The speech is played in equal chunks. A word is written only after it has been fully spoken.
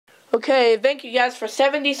Okay, thank you guys for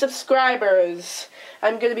 70 subscribers.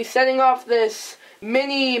 I'm going to be setting off this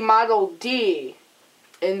mini Model D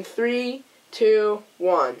in 3, 2,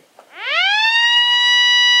 1.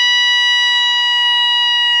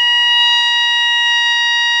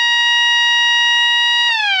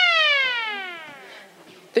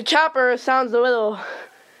 The chopper sounds a little,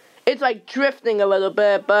 it's like drifting a little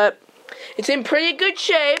bit, but it's in pretty good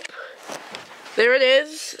shape. There it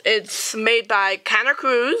is. It's made by Connor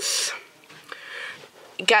Cruz.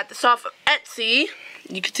 Got this off of Etsy.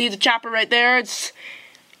 You can see the chopper right there. It's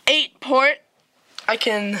 8-port. I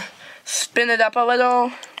can spin it up a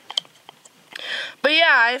little. But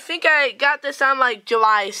yeah, I think I got this on like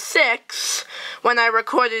July 6th when I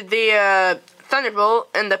recorded the Thunderbolt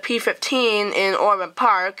and the P-15 in Orland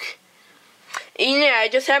Park. And yeah, I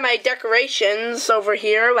just have my decorations over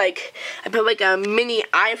here. Like, I put like a mini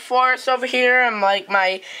I-Force over here and like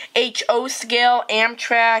my HO scale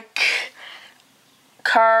Amtrak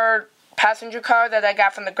car, passenger car that I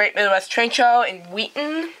got from the Great Midwest Train Show in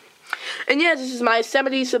Wheaton. And yeah, this is my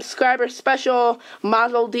 70 subscriber special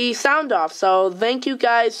Model D sound off. So thank you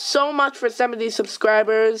guys so much for 70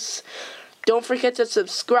 subscribers. Don't forget to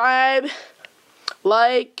subscribe,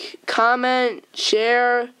 like, comment,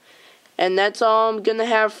 share, and that's all I'm gonna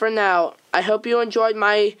have for now. I hope you enjoyed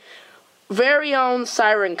my very own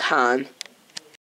Siren Con.